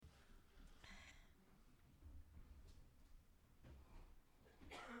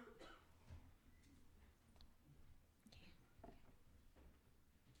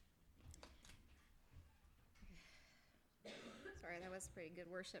was pretty good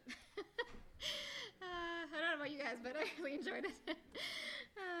worship. I don't know about you guys, but I really enjoyed it.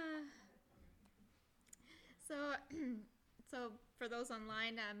 So for those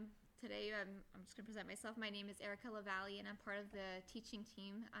online, today I'm just going to present myself. My name is Erica LaValle, and I'm part of the teaching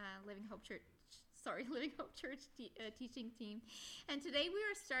team, Living Hope Church teaching team. And today we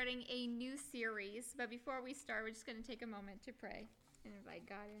are starting a new series. But before we start, we're just going to take a moment to pray and invite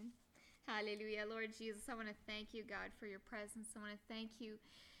God in. Hallelujah. Lord Jesus, I want to thank you, God, for your presence. I want to thank you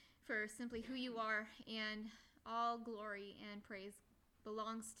for simply who you are, and all glory and praise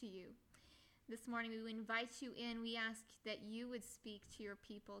belongs to you. This morning we invite you in. We ask that you would speak to your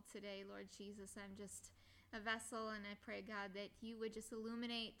people today, Lord Jesus. I'm just a vessel, and I pray, God, that you would just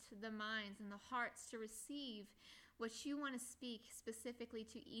illuminate the minds and the hearts to receive what you want to speak specifically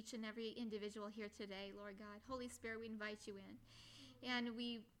to each and every individual here today, Lord God. Holy Spirit, we invite you in. And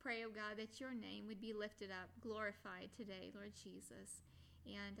we pray, oh God, that your name would be lifted up, glorified today, Lord Jesus.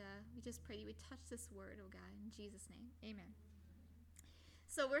 And we just pray you would touch this word, oh God, in Jesus' name. Amen.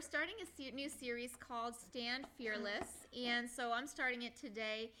 So we're starting a new series called Stand Fearless. And so I'm starting it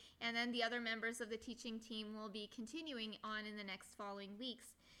today, and then the other members of the teaching team will be continuing on in the next following weeks.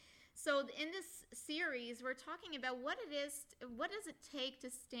 So in this series, we're talking about what does it take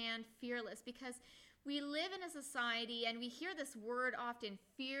to stand fearless? Because we live in a society, and we hear this word often,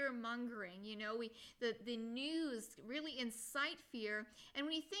 fear-mongering. You know, the news really incite fear. And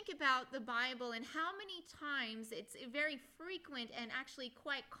when you think about the Bible and how many times it's very frequent and actually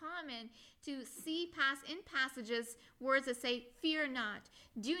quite common to see in passages words that say, fear not,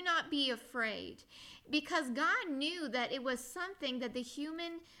 do not be afraid. Because God knew that it was something that the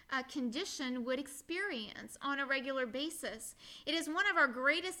human condition would experience on a regular basis. It is one of our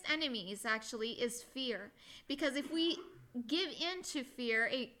greatest enemies, actually, is fear. Because if we give in to fear,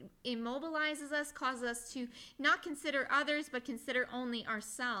 it immobilizes us, causes us to not consider others, but consider only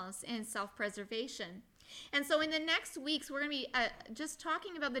ourselves and self-preservation. And so in the next weeks, we're going to be just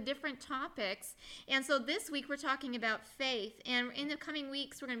talking about the different topics. And so this week, we're talking about faith. And in the coming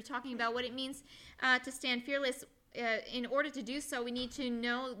weeks, we're going to be talking about what it means to stand fearless. In order to do so, we need to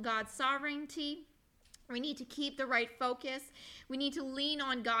know God's sovereignty. We need to keep the right focus. We need to lean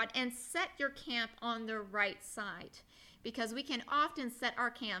on God and set your camp on the right side. Because we can often set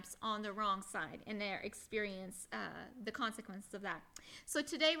our camps on the wrong side and experience the consequences of that. So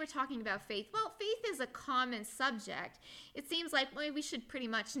today we're talking about faith. Well, faith is a common subject. It seems like we should pretty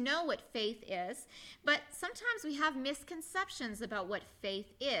much know what faith is, but sometimes we have misconceptions about what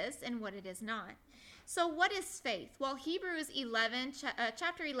faith is and what it is not. So what is faith? Well, Hebrews 11,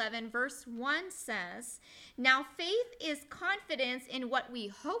 chapter 11, verse 1 says, "Now faith is confidence in what we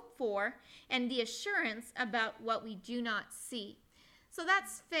hope for and the assurance about what we do not see." So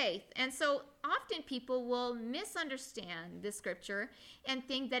that's faith. And so often people will misunderstand the scripture and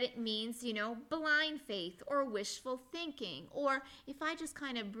think that it means, blind faith or wishful thinking, or if I just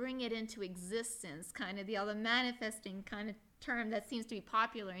kind of bring it into existence, kind of the other manifesting kind of term that seems to be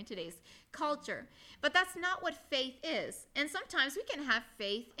popular in today's culture. But that's not what faith is. And sometimes we can have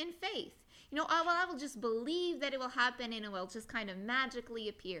faith in faith. I will just believe that it will happen and it will just kind of magically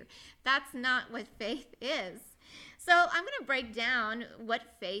appear. That's not what faith is. So I'm going to break down what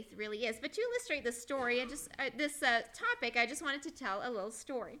faith really is. But to illustrate the story, this topic, I just wanted to tell a little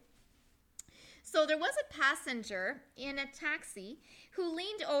story. So there was a passenger in a taxi who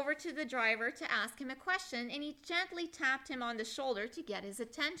leaned over to the driver to ask him a question, and he gently tapped him on the shoulder to get his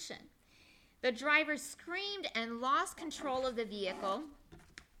attention. The driver screamed and lost control of the vehicle,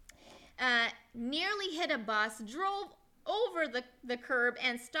 nearly hit a bus, drove over the curb,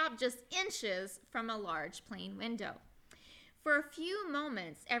 and stopped just inches from a large plane window. For a few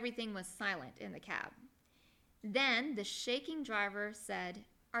moments, everything was silent in the cab. Then the shaking driver said,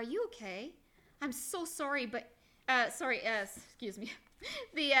 "Are you okay? I'm so sorry, but, excuse me."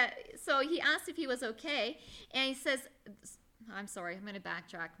 So he asked if he was okay, and he says, I'm sorry, I'm going to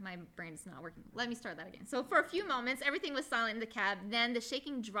backtrack. My brain is not working. Let me start that again. So for a few moments, everything was silent in the cab. Then the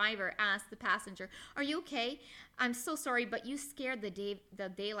shaking driver asked the passenger, "Are you okay? I'm so sorry, but you scared the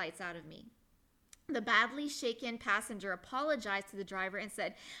daylights out of me." The badly shaken passenger apologized to the driver and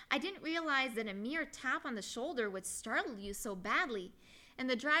said, "I didn't realize that a mere tap on the shoulder would startle you so badly." And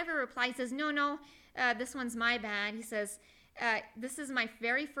the driver replied, says, No, this one's my bad. He says, "This is my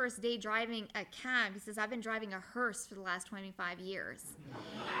very first day driving a cab." He says, "I've been driving a hearse for the last 25 years.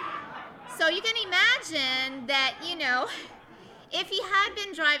 So you can imagine that, if he had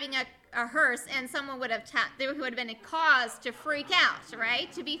been driving a hearse and someone would have tapped, there would have been a cause to freak out,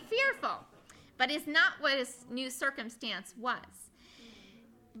 right? To be fearful. But it's not what his new circumstance was.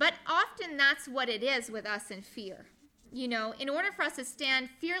 But often that's what it is with us in fear. In order for us to stand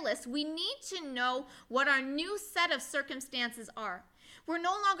fearless, we need to know what our new set of circumstances are. We're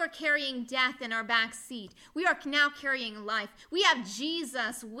no longer carrying death in our back seat. We are now carrying life. We have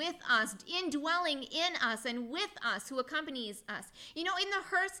Jesus with us, indwelling in us and with us, who accompanies us. In the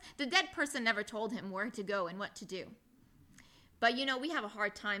hearse, the dead person never told him where to go and what to do. But we have a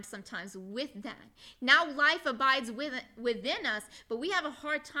hard time sometimes with that. Now life abides within us, but we have a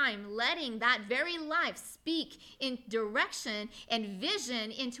hard time letting that very life speak in direction and vision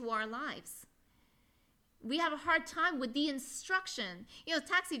into our lives. We have a hard time with the instruction.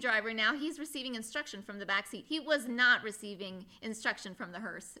 Taxi driver now, he's receiving instruction from the back seat. He was not receiving instruction from the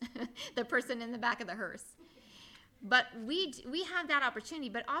hearse, the person in the back of the hearse. But we have that opportunity,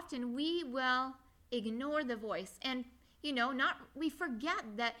 but often we will ignore the voice. And we forget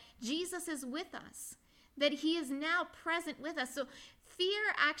that Jesus is with us, that he is now present with us. So fear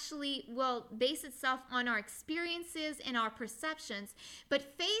actually will base itself on our experiences and our perceptions, but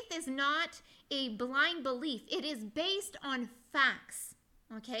faith is not a blind belief. It is based on facts.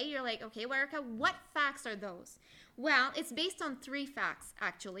 Okay, you're like, okay, Erica, what facts are those? Well, it's based on 3 facts,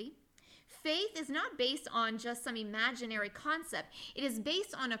 actually. Faith is not based on just some imaginary concept. It is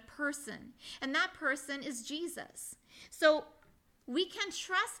based on a person, and that person is Jesus. So we can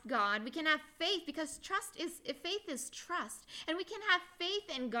trust God. We can have faith because faith is trust. And we can have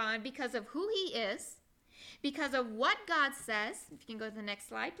faith in God because of who he is, because of what God says. If you can go to the next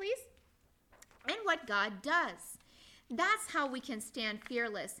slide, please. And what God does. That's how we can stand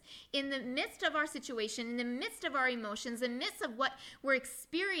fearless. In the midst of our situation, in the midst of our emotions, in the midst of what we're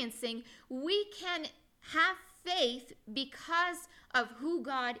experiencing, we can have faith because of who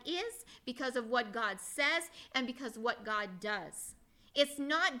God is, because of what God says, and because of what God does. It's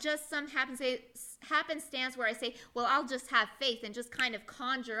not just some happenstance where I say, well, I'll just have faith and just kind of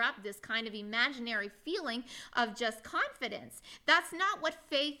conjure up this kind of imaginary feeling of just confidence. That's not what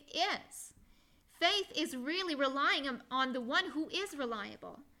faith is. Faith is really relying on the one who is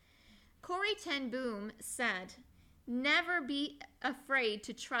reliable. Corrie ten Boom said, never be afraid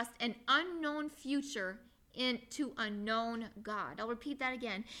to trust an unknown future into a known God. I'll repeat that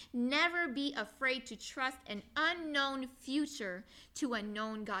again. Never be afraid to trust an unknown future to a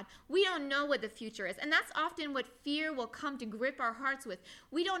known God. We don't know what the future is, and that's often what fear will come to grip our hearts with.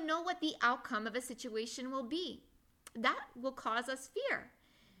 We don't know what the outcome of a situation will be. That will cause us fear,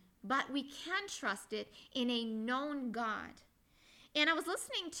 but we can trust it in a known God. And I was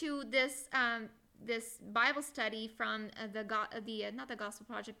listening to this Bible study from not the Gospel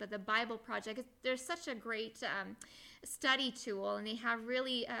Project, but the Bible Project. There's such a great study tool, and they have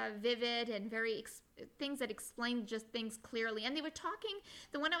really vivid and very things that explain just things clearly. And they were talking,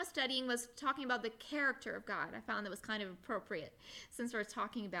 the one I was studying was talking about the character of God. I found that was kind of appropriate since we're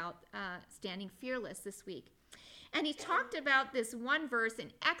talking about standing fearless this week. And he talked about this one verse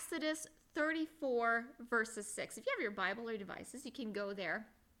in Exodus 34, verses 6. If you have your Bible or devices, you can go there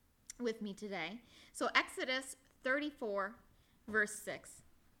with me today. So Exodus 34, verse 6.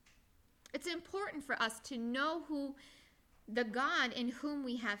 It's important for us to know who the God in whom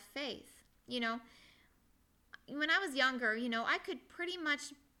we have faith. When I was younger, I could pretty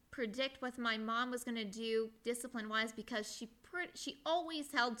much predict what my mom was going to do discipline-wise because she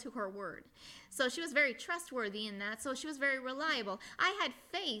always held to her word. So she was very trustworthy in that. So she was very reliable. I had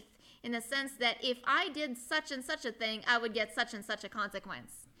faith in the sense that if I did such and such a thing, I would get such and such a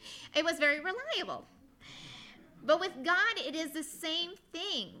consequence. It was very reliable. But with God, it is the same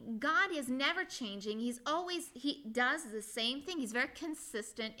thing. God is never changing. He does the same thing. He's very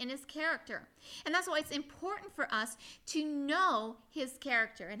consistent in his character. And that's why it's important for us to know his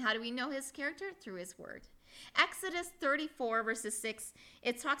character. And how do we know his character? Through his word. Exodus 34, verses 6,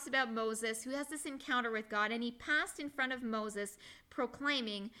 it talks about Moses who has this encounter with God, and he passed in front of Moses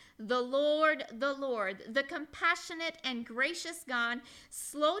proclaiming, the Lord, the compassionate and gracious God,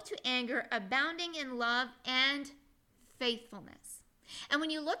 slow to anger, abounding in love and faithfulness. And when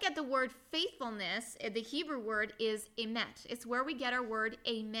you look at the word faithfulness, the Hebrew word is emet. It's where we get our word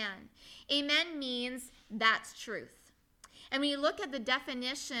amen. Amen means that's truth. And when you look at the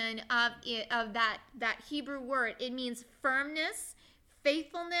definition of that Hebrew word, it means firmness,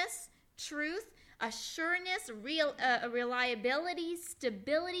 faithfulness, truth, assuredness, reliability,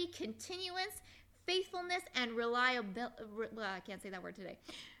 stability, continuance, faithfulness, and reliability. I can't say that word today.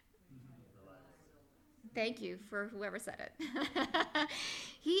 Thank you for whoever said it.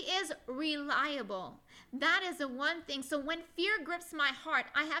 He is reliable. That is the one thing. So when fear grips my heart,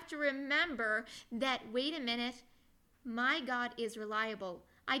 I have to remember that, wait a minute, my God is reliable.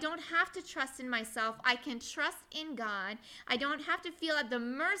 I don't have to trust in myself. I can trust in God. I don't have to feel at the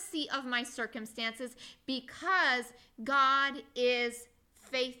mercy of my circumstances because God is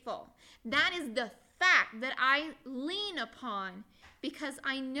faithful. That is the fact that I lean upon because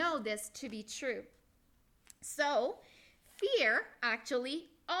I know this to be true. So, fear actually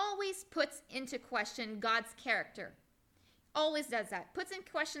always puts into question God's character. Always does that. Puts in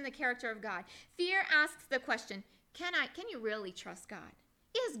question the character of God. Fear asks the question, can you really trust God?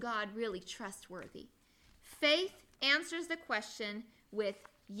 Is God really trustworthy? Faith answers the question with,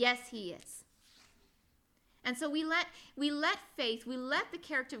 yes, he is. And so we let faith, we let the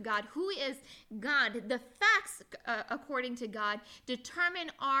character of God, who is God, the facts according to God,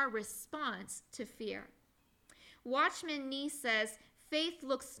 determine our response to fear. Watchman Nee says, faith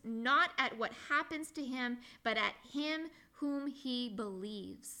looks not at what happens to him, but at him whom he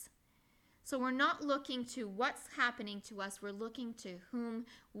believes. So we're not looking to what's happening to us, we're looking to whom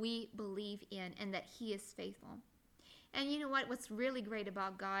we believe in and that he is faithful. And you know what? What's really great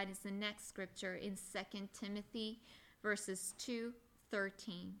about God is the next scripture in 2 Timothy verses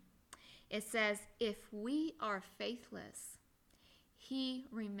 2:13. It says, if we are faithless, he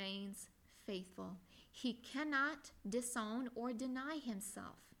remains faithful. He cannot disown or deny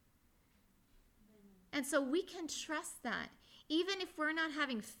himself. And so we can trust that. Even if we're not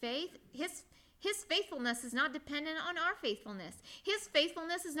having faith, his faithfulness is not dependent on our faithfulness. His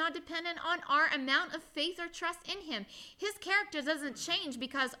faithfulness is not dependent on our amount of faith or trust in him. His character doesn't change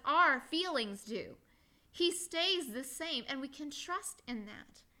because our feelings do. He stays the same, and we can trust in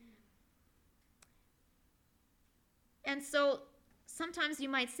that. And so sometimes you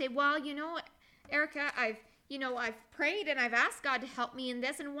might say, well, you know, Erica, I've prayed and I've asked God to help me in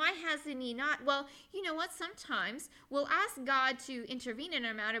this, and why hasn't he not? Well, you know what? Sometimes we'll ask God to intervene in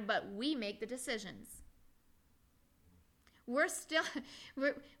our matter, but we make the decisions. We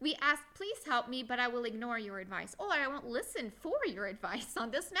ask, please help me, but I will ignore your advice. Or I won't listen for your advice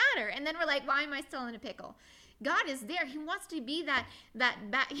on this matter. And then we're like, why am I still in a pickle? God is there. He wants to be not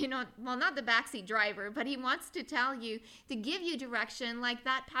the backseat driver, but he wants to tell you, to give you direction like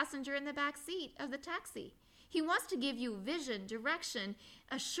that passenger in the back seat of the taxi. He wants to give you vision, direction,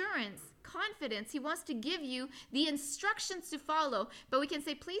 assurance, confidence. He wants to give you the instructions to follow, but we can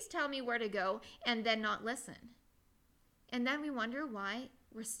say, please tell me where to go, and then not listen. And then we wonder why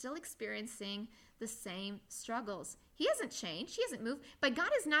we're still experiencing the same struggles. He hasn't changed. He hasn't moved. But God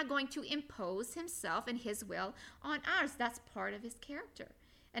is not going to impose himself and his will on ours. That's part of his character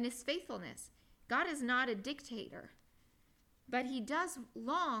and his faithfulness. God is not a dictator, but he does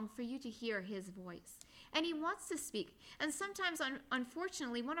long for you to hear his voice. And he wants to speak. And sometimes,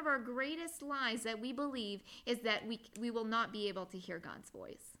 unfortunately, one of our greatest lies that we believe is that we will not be able to hear God's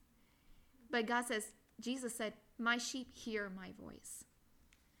voice. But God says, Jesus said, my sheep hear my voice.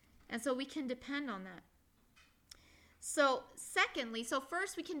 And so we can depend on that. So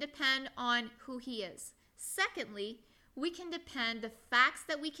first we can depend on who he is. Secondly, the facts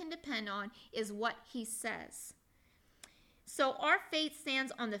that we can depend on is what he says. So our faith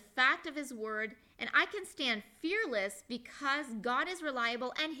stands on the fact of his word, and I can stand fearless because God is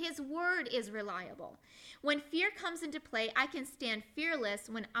reliable and his word is reliable. When fear comes into play, I can stand fearless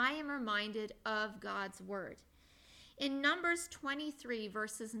when I am reminded of God's word. In Numbers 23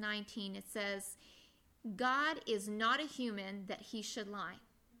 verses 19, it says, God is not a human that he should lie.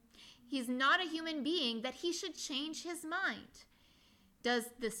 He's not a human being that he should change his mind.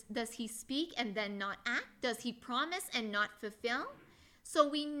 Does he speak and then not act? Does he promise and not fulfill? So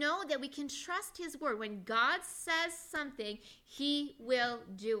we know that we can trust his word. When God says something, he will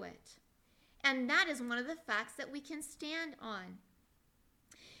do it. And that is one of the facts that we can stand on.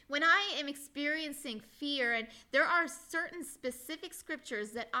 When I am experiencing fear, and there are certain specific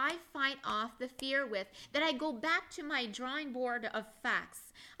scriptures that I fight off the fear with, that I go back to my drawing board of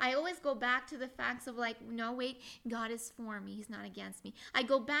facts. I always go back to the facts of no, wait, God is for me. He's not against me. I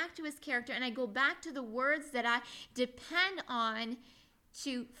go back to his character, and I go back to the words that I depend on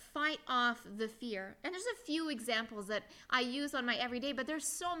to fight off the fear. And there's a few examples that I use on my everyday, but there's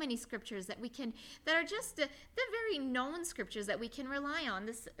so many scriptures that are just the very known scriptures that we can rely on.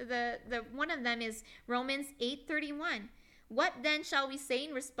 The one of them is Romans 8:31. What then shall we say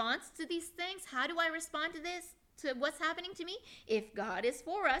in response to these things? How do I respond to this, to what's happening to me? If God is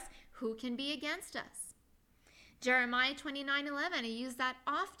for us, who can be against us? Jeremiah 29:11, I use that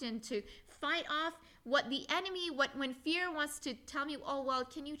often to fight off what the enemy, when fear wants to tell me, oh, well,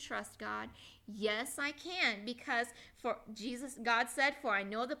 can you trust God? Yes, I can, because God said, for I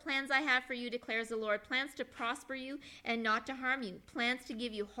know the plans I have for you, declares the Lord, plans to prosper you and not to harm you, plans to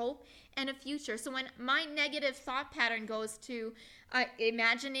give you hope and a future. So when my negative thought pattern goes to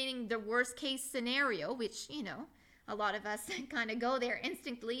imagining the worst case scenario, which, a lot of us kind of go there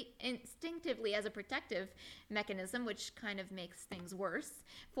instinctively as a protective mechanism, which kind of makes things worse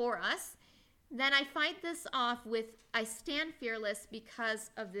for us, then I fight this off with, I stand fearless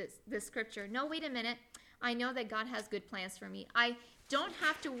because of this scripture. No, wait a minute. I know that God has good plans for me. I don't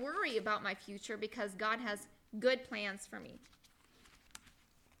have to worry about my future because God has good plans for me.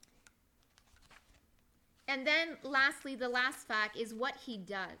 And then lastly, the last fact is what he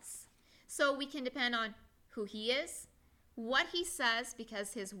does. So we can depend on who he is, what he says,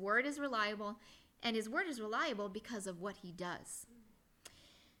 because his word is reliable, and his word is reliable because of what he does.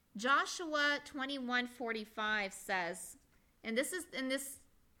 Joshua 21:45 says,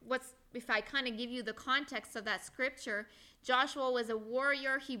 if I kind of give you the context of that scripture, Joshua was a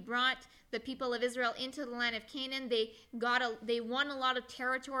warrior. He brought the people of Israel into the land of Canaan. They won a lot of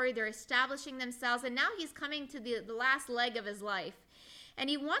territory. They're establishing themselves, and now he's coming to the last leg of his life. And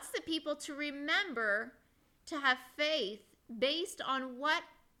he wants the people to remember to have faith based on what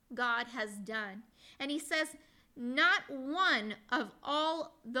God has done. And he says, not one of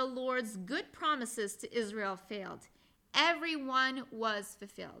all the Lord's good promises to Israel failed. Every one was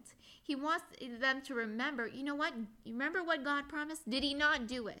fulfilled. He wants them to remember, you know what? You remember what God promised? Did he not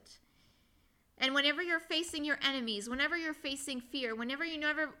do it? And whenever you're facing your enemies, whenever you're facing fear, whenever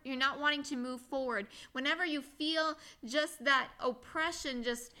you're not wanting to move forward, whenever you feel just that oppression,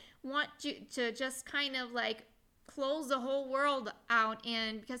 just want you to just kind of like close the whole world out,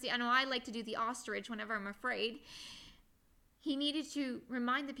 and because I know I like to do the ostrich whenever I'm afraid, he needed to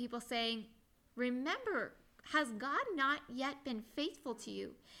remind the people saying, remember, has God not yet been faithful to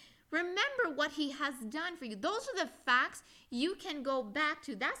you? Remember what he has done for you. Those are the facts you can go back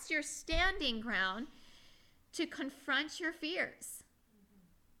to. That's your standing ground to confront your fears.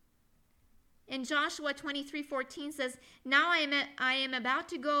 In Joshua 23:14 says, now I am about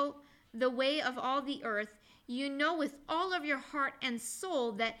to go the way of all the earth. You know with all of your heart and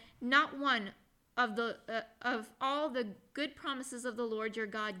soul that not one of all the good promises of the Lord your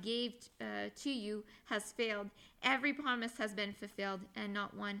God gave to you has failed. Every promise has been fulfilled, and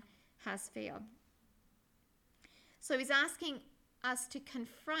not one has failed. So he's asking us to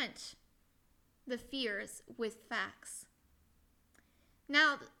confront the fears with facts.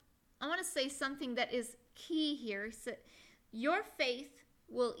 Now, I want to say something that is key here. So your faith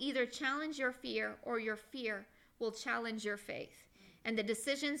will either challenge your fear, or your fear will challenge your faith. And the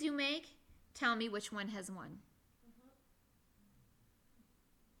decisions you make, tell me which one has won.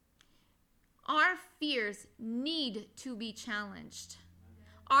 Our fears need to be challenged.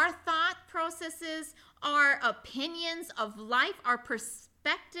 Our thought processes, our opinions of life, our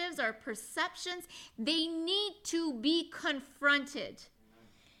perspectives, our perceptions, they need to be confronted.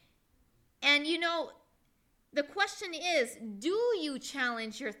 And the question is, do you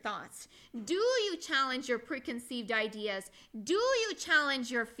challenge your thoughts? Do you challenge your preconceived ideas? Do you challenge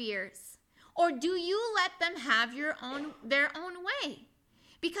your fears? Or do you let them have their own way?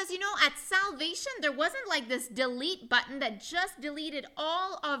 Because, at salvation, there wasn't like this delete button that just deleted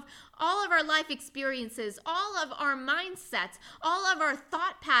all of our life experiences, all of our mindsets, all of our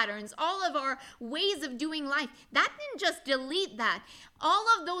thought patterns, all of our ways of doing life. That didn't just delete that. All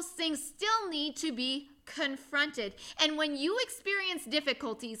of those things still need to be confronted. And when you experience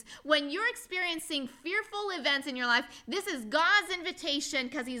difficulties, when you're experiencing fearful events in your life, this is God's invitation,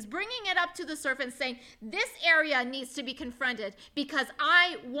 because he's bringing it up to the surface saying, this area needs to be confronted because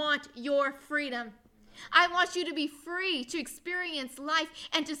I want your freedom. I want you to be free to experience life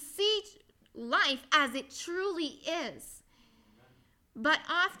and to see life as it truly is. But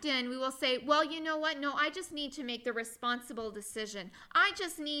often we will say, well, you know what? No, I just need to make the responsible decision. I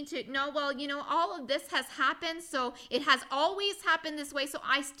just need to all of this has happened, so it has always happened this way, so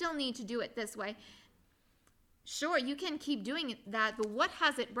I still need to do it this way. Sure, you can keep doing that, but what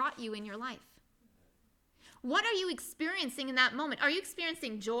has it brought you in your life? What are you experiencing in that moment? Are you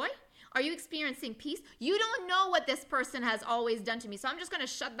experiencing joy? Are you experiencing peace? You don't know what this person has always done to me, so I'm just going to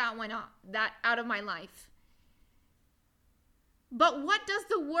shut that out of my life. But what does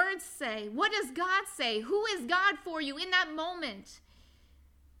the word say? What does God say? Who is God for you in that moment?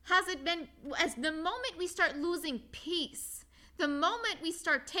 Has it been, as the moment we start losing peace, the moment we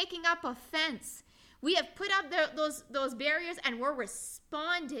start taking up offense, we have put up those barriers and we're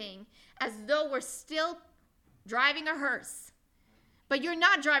responding as though we're still driving a hearse. But you're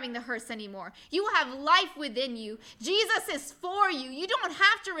not driving the hearse anymore. You have life within you. Jesus is for you. You don't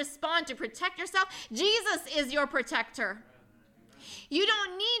have to respond to protect yourself. Jesus is your protector. You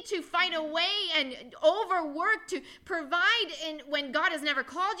don't need to fight away and overwork to provide when God has never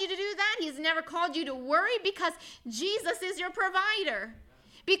called you to do that. He's never called you to worry because Jesus is your provider.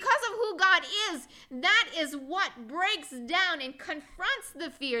 Because of who God is, that is what breaks down and confronts the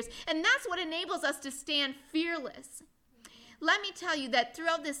fears. And that's what enables us to stand fearless. Let me tell you that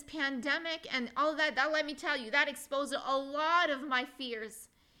throughout this pandemic and all that let me tell you, that exposed a lot of my fears.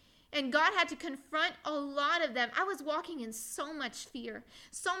 And God had to confront a lot of them. I was walking in so much fear,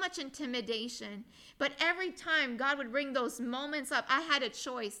 so much intimidation. But every time God would bring those moments up, I had a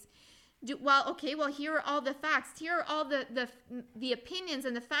choice. Here are all the facts. Here are all the opinions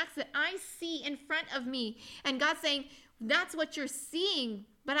and the facts that I see in front of me. And God's saying, that's what you're seeing.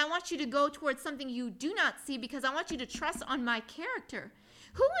 But I want you to go towards something you do not see because I want you to trust on my character.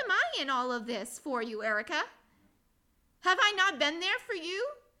 Who am I in all of this for you, Erica? Have I not been there for you?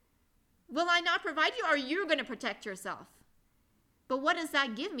 Will I not provide you, or are you going to protect yourself? But what does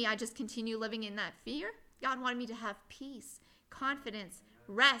that give me? I just continue living in that fear? God wanted me to have peace, confidence,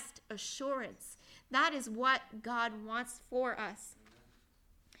 rest, assurance. That is what God wants for us.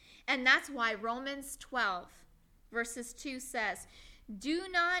 And that's why Romans 12, verses 2 says, do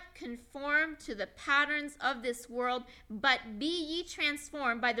not conform to the patterns of this world, but be ye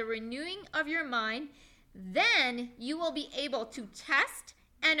transformed by the renewing of your mind. Then you will be able to test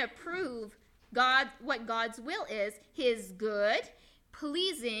and approve what God's will is, his good,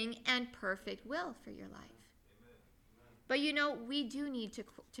 pleasing, and perfect will for your life. But we do need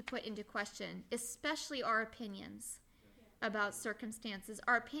to put into question, especially our opinions about circumstances,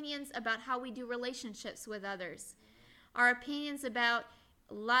 our opinions about how we do relationships with others, our opinions about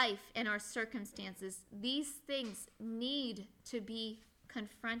life and our circumstances. These things need to be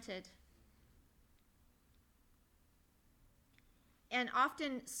confronted. And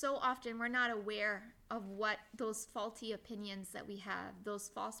so often, we're not aware of what those faulty opinions that we have, those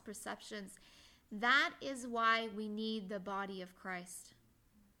false perceptions. That is why we need the body of Christ.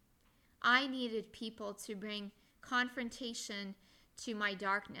 I needed people to bring confrontation to my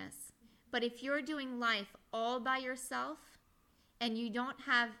darkness. But if you're doing life all by yourself and you don't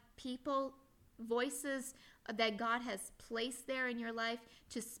have people, voices that God has placed there in your life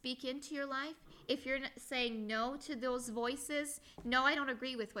to speak into your life, if you're saying no to those voices, no, I don't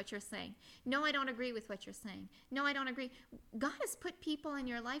agree with what you're saying. No, I don't agree with what you're saying. No, I don't agree. God has put people in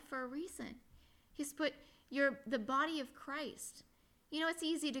your life for a reason. He's put the body of Christ. It's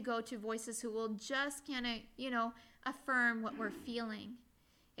easy to go to voices who will just kind of, affirm what we're feeling.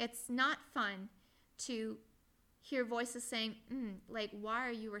 It's not fun to hear voices saying, why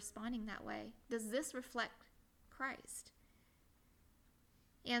are you responding that way? Does this reflect Christ?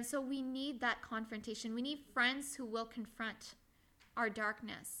 And so we need that confrontation. We need friends who will confront our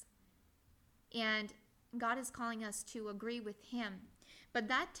darkness. And God is calling us to agree with him. But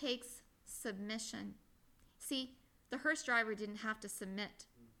that takes submission. See, the hearse driver didn't have to submit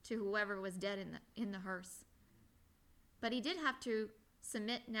to whoever was dead in the hearse. But he did have to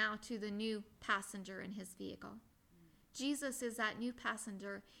submit now to the new passenger in his vehicle. Jesus is that new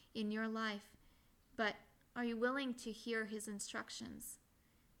passenger in your life. But are you willing to hear his instructions?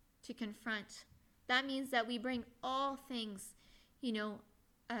 To confront. That means that we bring all things,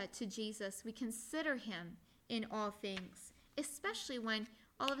 to Jesus. We consider him in all things, especially when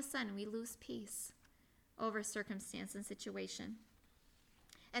all of a sudden we lose peace over circumstance and situation.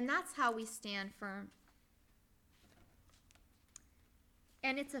 And that's how we stand firm.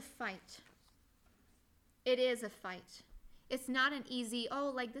 And it's a fight. It is a fight. It's not an easy,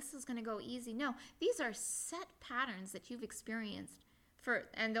 this is going to go easy. No, these are set patterns that you've experienced.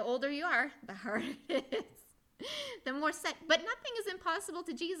 And the older you are, the harder it is. The more set. But nothing is impossible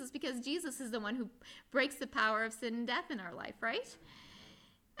to Jesus because Jesus is the one who breaks the power of sin and death in our life, right?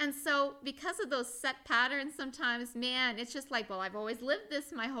 And so because of those set patterns sometimes, man, it's just like, I've always lived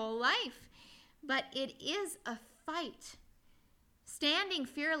this my whole life. But it is a fight. Standing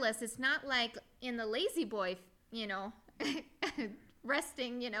fearless is not like in the lazy boy,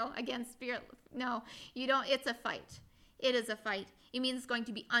 resting, against fear. No, you don't. It's a fight. It is a fight. It means it's going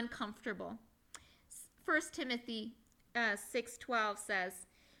to be uncomfortable. 1 Timothy 6:12 says,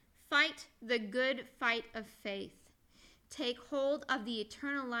 fight the good fight of faith. Take hold of the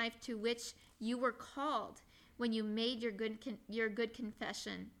eternal life to which you were called when you made your good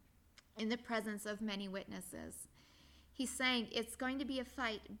confession in the presence of many witnesses. He's saying it's going to be a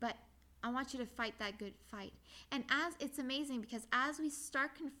fight, but I want you to fight that good fight. And it's amazing because as we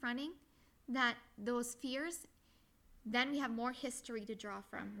start confronting those fears then we have more history to draw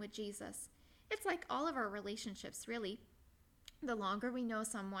from with Jesus. It's like all of our relationships, really. The longer we know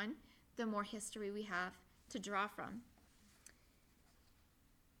someone, the more history we have to draw from.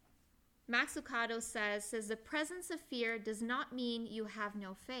 Max Lucado says, the presence of fear does not mean you have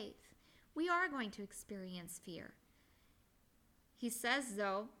no faith. We are going to experience fear. He says,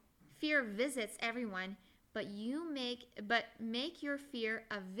 though, fear visits everyone, but make your fear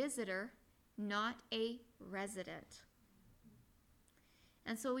a visitor, not a resident.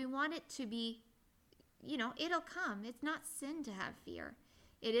 And so we want it to be, it'll come. It's not sin to have fear.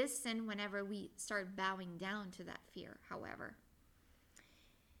 It is sin whenever we start bowing down to that fear, however.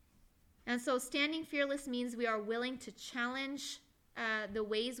 And so standing fearless means we are willing to challenge the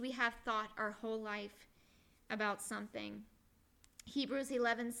ways we have thought our whole life about something. Hebrews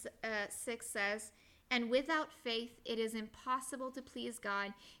 11:6 says, and without faith it is impossible to please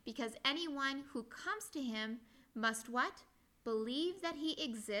God, because anyone who comes to him must what? Believe that he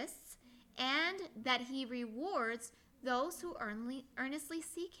exists and that he rewards those who earnestly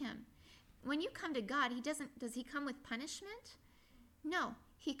seek him. When you come to God, does he come with punishment? No,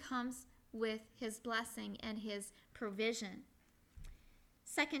 he comes with his blessing and his provision.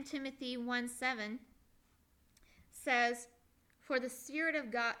 2 Timothy 1:7 says, for the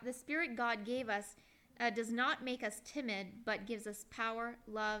Spirit God gave us does not make us timid, but gives us power,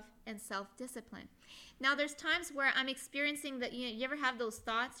 love, and self-discipline. Now, there's times where I'm experiencing that, you ever have those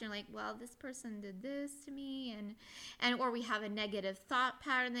thoughts, you're like, well, this person did this to me, or we have a negative thought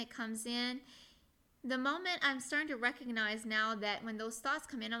pattern that comes in. The moment I'm starting to recognize now that when those thoughts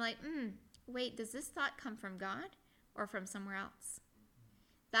come in, I'm like, wait, does this thought come from God or from somewhere else?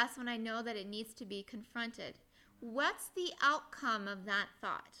 That's when I know that it needs to be confronted. What's the outcome of that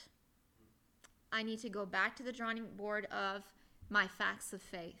thought? I need to go back to the drawing board of my facts of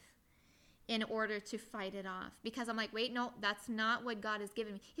faith in order to fight it off. Because I'm like, wait, no, that's not what God has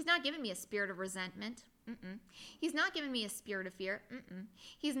given me. He's not giving me a spirit of resentment. He's not giving me a spirit of fear.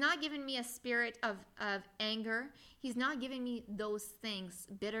 He's not giving me a spirit of anger. He's not giving me those things,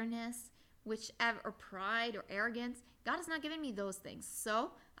 bitterness, or pride or arrogance. God is not giving me those things.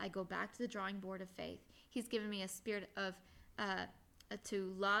 So I go back to the drawing board of faith. He's given me a spirit of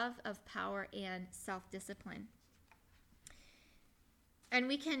to love, of power, and self-discipline. And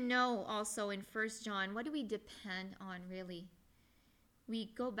we can know also in 1 John, what do we depend on really? We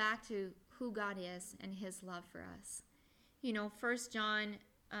go back to who God is and his love for us. 1 John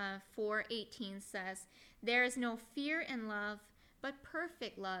 4:18 says, there is no fear in love, but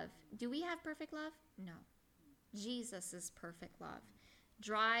perfect love. Do we have perfect love? No. Jesus' perfect love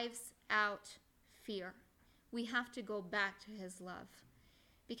drives out fear. We have to go back to his love,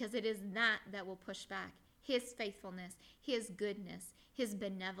 because it is that will push back his faithfulness, his goodness, his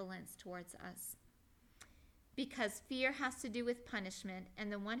benevolence towards us. Because fear has to do with punishment,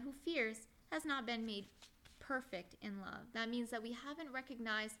 and the one who fears has not been made perfect in love. That means that we haven't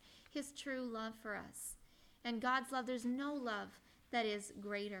recognized his true love for us. And God's love, there's no love that is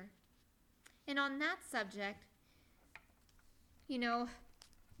greater. And on that subject,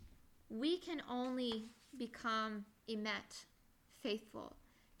 we can only become emet, faithful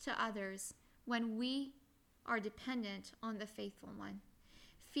to others, when we are dependent on the faithful one.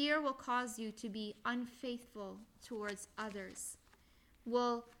 Fear will cause you to be unfaithful towards others,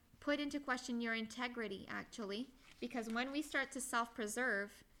 will put into question your integrity, actually, because when we start to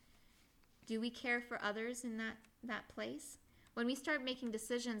self-preserve, do we care for others in that place? When we start making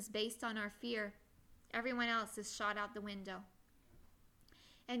decisions based on our fear, everyone else is shot out the window.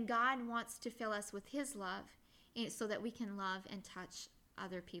 And God wants to fill us with his love so that we can love and touch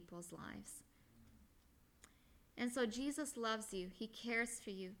other people's lives. And so Jesus loves you. He cares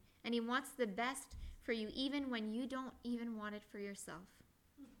for you. And he wants the best for you, even when you don't even want it for yourself.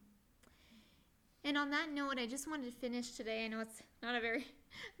 And on that note, I just wanted to finish today. I know it's not a very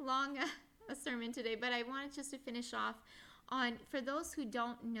long a sermon today, but I wanted just to finish off on, for those who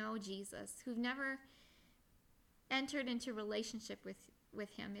don't know Jesus, who've never entered into relationship with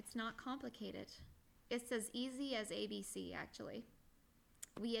him, it's not complicated. It's as easy as ABC, actually.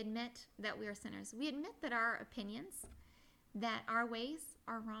 We admit that we are sinners. We admit that our opinions, that our ways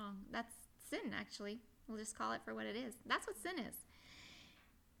are wrong. That's sin, actually. We'll just call it for what it is. That's what sin is.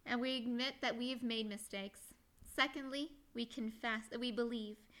 And we admit that we've made mistakes. Secondly, we confess that we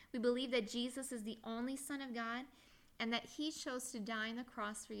believe. We believe that Jesus is the only Son of God, and that he chose to die on the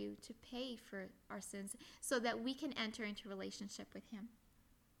cross for you to pay for our sins so that we can enter into relationship with him.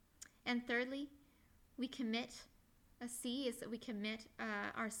 And thirdly, we commit. A C is that we commit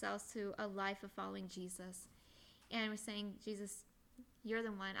ourselves to a life of following Jesus. And we're saying, Jesus, you're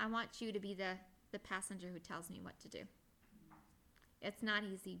the one. I want you to be the passenger who tells me what to do. It's not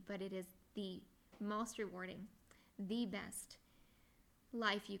easy, but it is the most rewarding, the best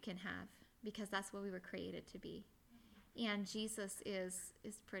life you can have, because that's what we were created to be. And Jesus is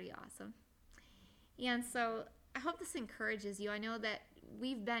pretty awesome. And so I hope this encourages you. I know that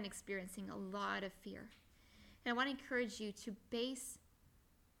we've been experiencing a lot of fear. And I want to encourage you to base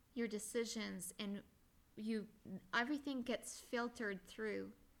your decisions, and everything gets filtered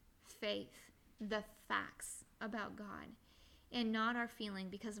through faith, the facts about God, and not our feeling,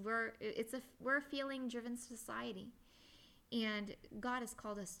 because we're a feeling-driven society. And God has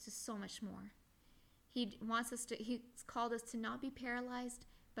called us to so much more. He's called us to not be paralyzed,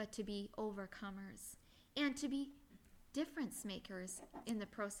 but to be overcomers, and to be difference makers in the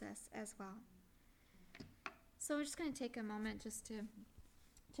process as well. So we're just going to take a moment just to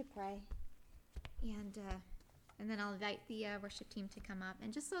pray, and then I'll invite the worship team to come up,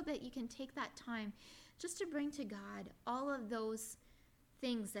 and just so that you can take that time just to bring to God all of those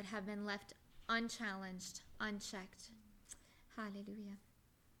things that have been left unchallenged, unchecked. Hallelujah.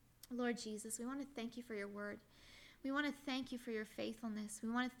 Lord Jesus, we want to thank you for your word. We want to thank you for your faithfulness. We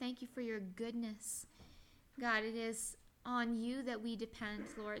want to thank you for your goodness. God, it is on you that we depend,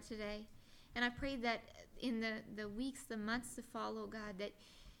 Lord, today. And I pray that in the weeks, the months to follow, God, that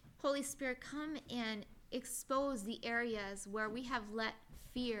Holy Spirit, come and expose the areas where we have let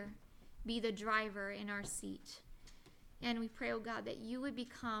fear be the driver in our seat. And we pray, oh God, that you would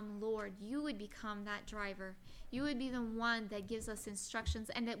become, Lord, you would become that driver. You would be the one that gives us instructions,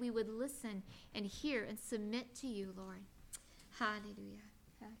 and that we would listen and hear and submit to you, Lord. Hallelujah.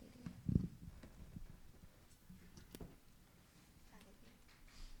 Hallelujah.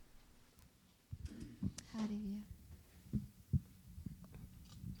 Hallelujah.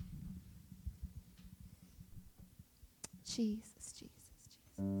 Jesus, Jesus,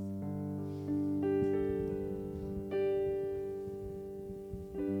 Jesus.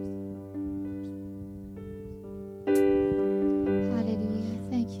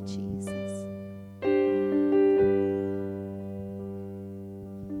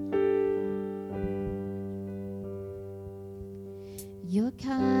 Your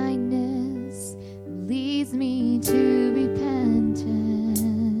kindness leads me to repentance.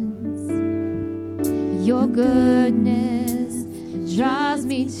 Your goodness draws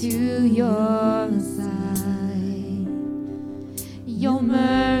me to your side. Your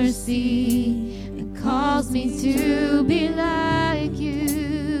mercy calls me to be like you.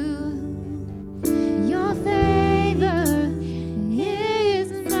 Your favor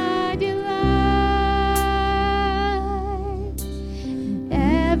is my delight.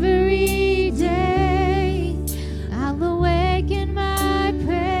 Every day I'll awaken my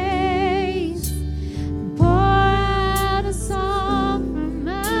praise, pour out a song from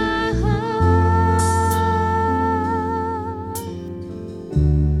my heart.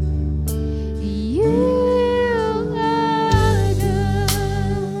 You are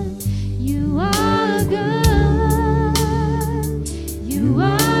good. You are good. You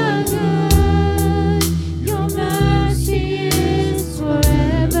are good. Your mercy is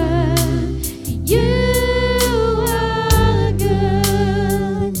forever. You are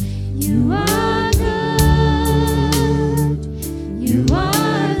good. You are good. You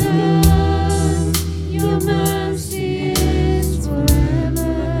are good. Your mercy is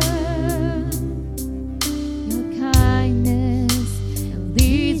forever. Your kindness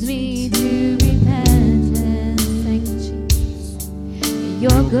leads me to repentance. Thank you, Jesus.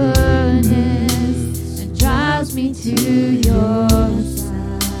 Your goodness drives me to your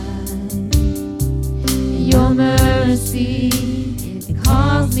side. Your mercy, it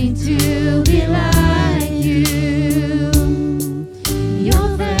calls me to be like you.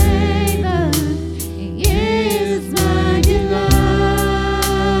 Your favor is my delight.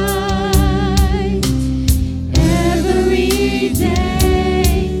 Every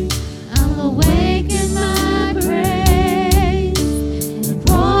day I'll awaken my praise and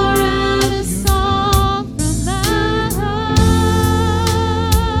pour out a song from my heart.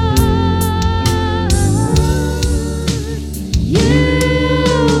 You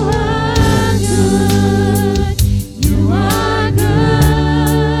are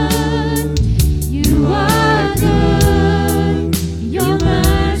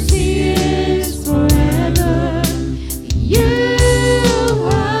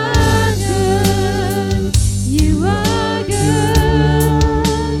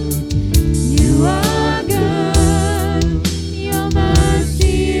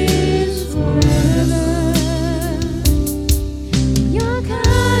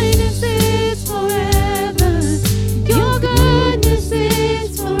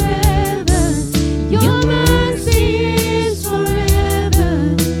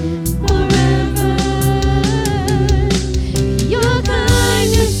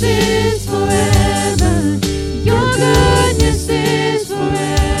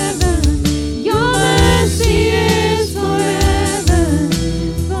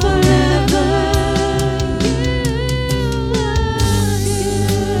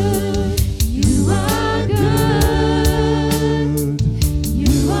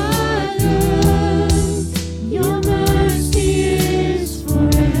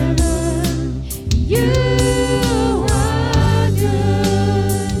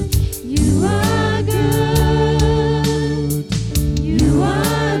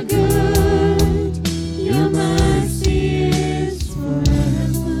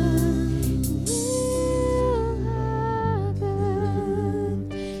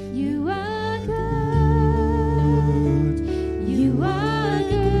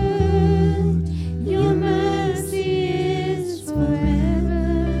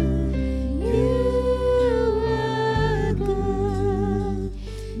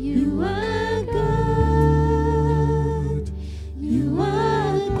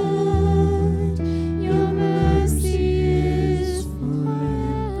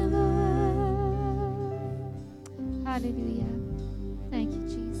Hallelujah. Thank you,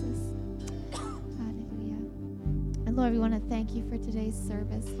 Jesus. Hallelujah. And Lord, we want to thank you for today's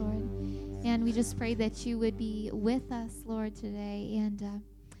service, Lord. And we just pray that you would be with us, Lord, today. And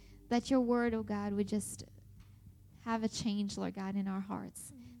that your word, oh God, would just have a change, Lord God, in our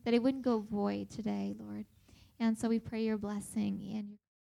hearts. That it wouldn't go void today, Lord. And so we pray your blessing and your